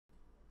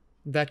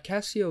That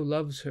Cassio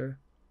loves her,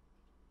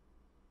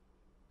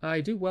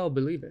 I do well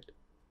believe it.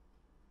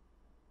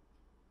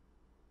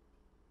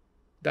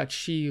 That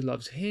she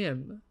loves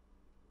him,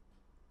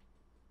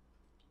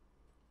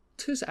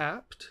 'tis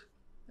apt,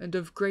 and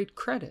of great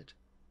credit.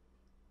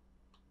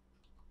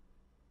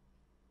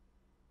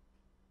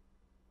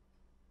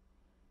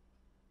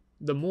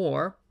 The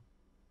more,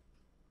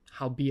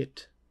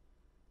 howbeit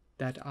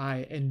that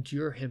I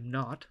endure him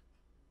not,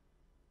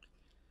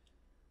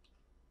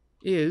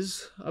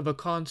 is of a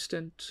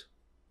constant,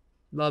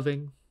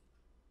 loving,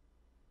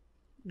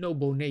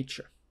 noble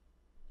nature,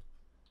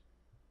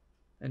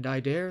 and I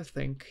dare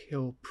think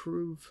he'll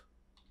prove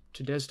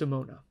to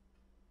Desdemona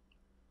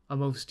a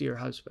most dear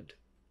husband.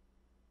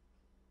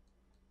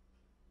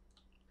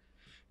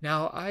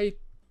 Now I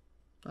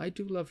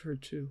do love her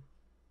too,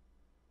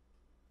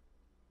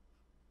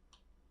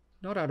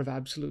 not out of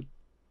absolute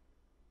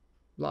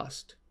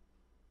lust,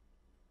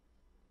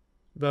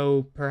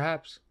 though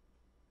perhaps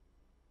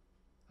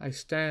I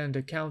stand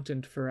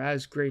accountant for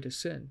as great a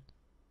sin.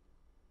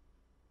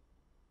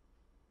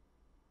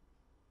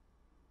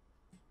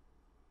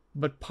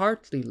 But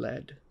partly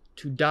led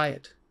to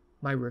diet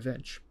my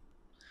revenge,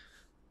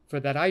 for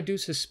that I do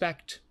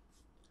suspect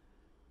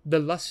the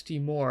lusty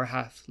Moor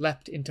hath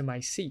leapt into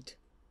my seat,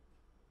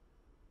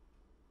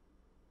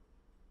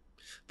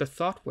 the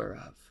thought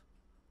whereof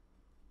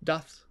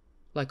doth,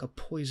 like a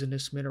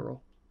poisonous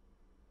mineral,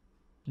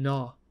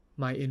 gnaw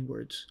my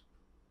inwards.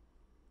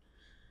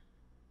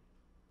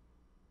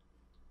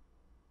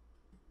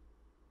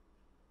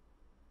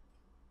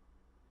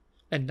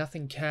 And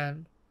nothing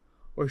can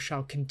or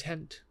shall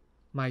content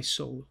my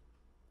soul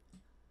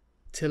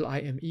till I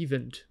am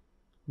evened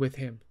with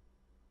him,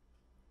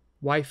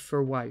 wife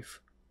for wife.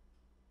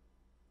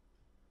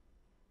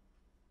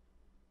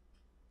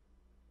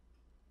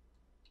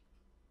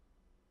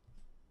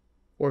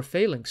 Or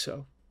failing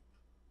so,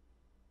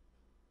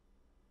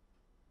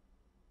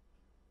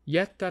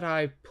 yet that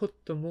I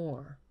put the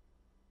more,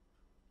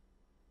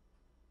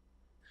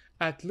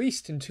 at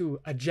least into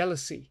a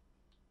jealousy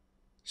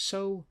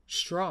so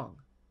strong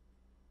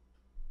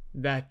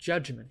that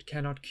judgment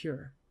cannot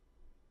cure.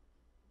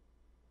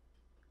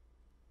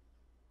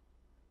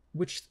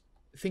 Which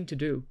thing to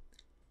do,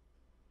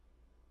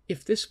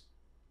 if this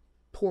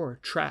poor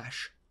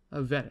trash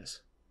of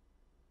Venice,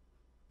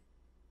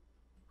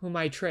 whom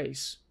I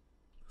trace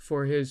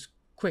for his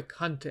quick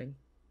hunting,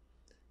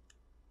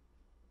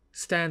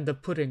 stand the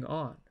putting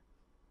on,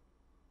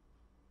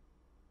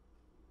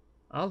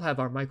 I'll have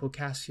our Michael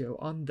Cassio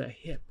on the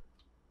hip,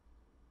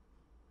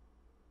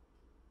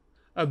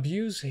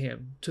 abuse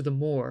him to the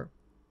more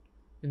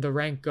in the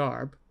rank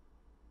garb,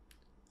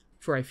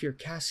 for I fear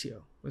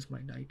Cassio was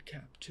my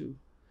nightcap too.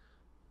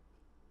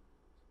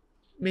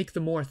 Make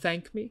the more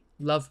thank me,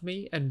 love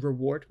me, and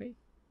reward me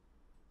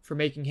for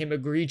making him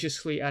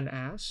egregiously an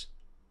ass,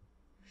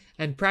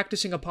 and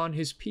practicing upon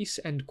his peace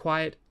and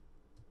quiet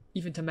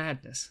even to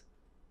madness.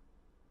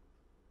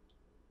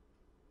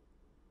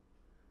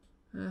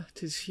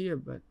 'Tis here,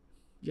 but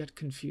yet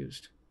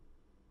confused.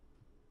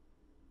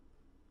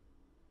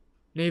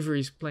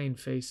 Knavery's plain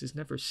face is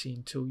never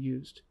seen till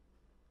used.